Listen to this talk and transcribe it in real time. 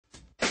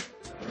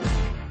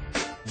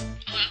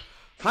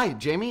Hi,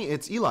 Jamie.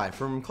 It's Eli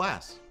from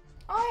class.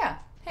 Oh yeah.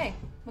 Hey,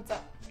 what's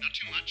up? Not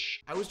too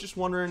much. I was just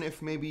wondering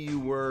if maybe you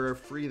were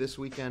free this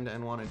weekend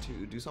and wanted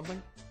to do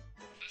something?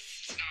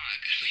 This is not a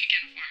good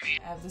weekend for me.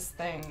 I have this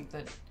thing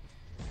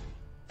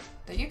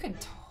that you could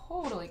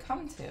totally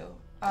come to.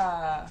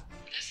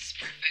 This is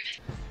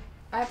perfect.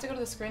 I have to go to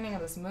the screening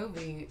of this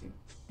movie.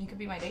 You could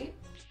be my date?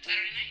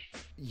 Saturday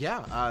night?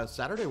 Yeah,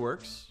 Saturday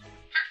works.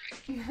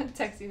 Perfect.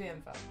 Text you the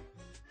info.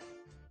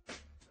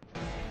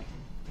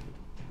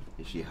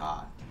 Is she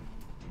hot?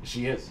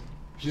 She is.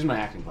 She's in my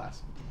acting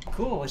class.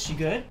 Cool, is she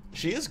good?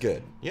 She is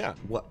good, yeah.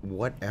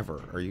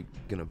 Whatever. Are you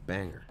gonna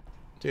bang her?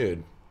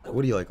 Dude.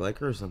 What do you like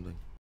her or something?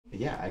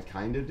 Yeah, I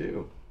kinda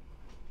do.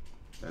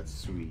 That's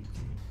sweet.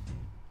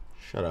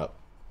 Shut up.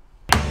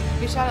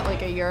 We shot it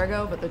like a year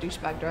ago, but the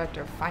douchebag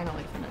director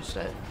finally finished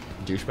it.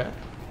 Douchebag?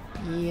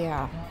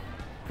 Yeah.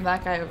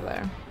 That guy over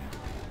there.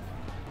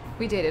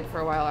 We dated for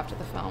a while after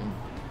the film,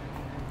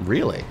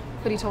 Really?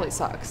 but he totally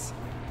sucks.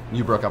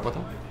 You broke up with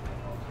him?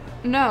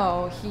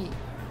 No, he...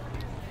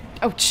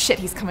 Oh shit,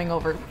 he's coming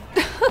over.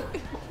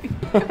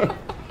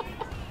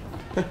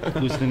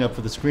 Loosening up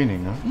for the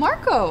screening, huh?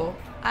 Marco!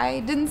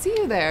 I didn't see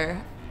you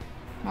there.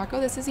 Marco,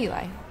 this is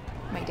Eli,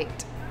 my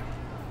date.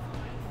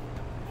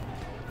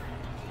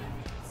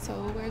 So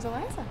where's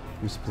Eliza?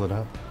 We split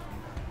up.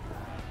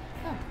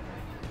 Oh.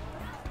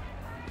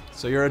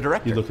 So you're a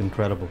director? You look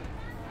incredible.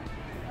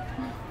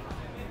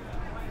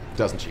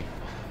 Doesn't she?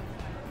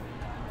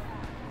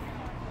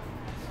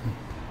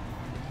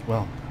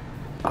 Well,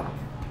 I'll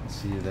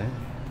see you there.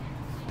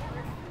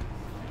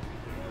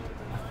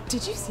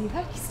 Did you see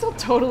that? He's still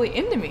totally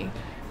into me.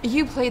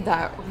 You played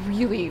that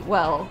really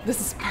well. This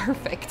is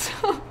perfect.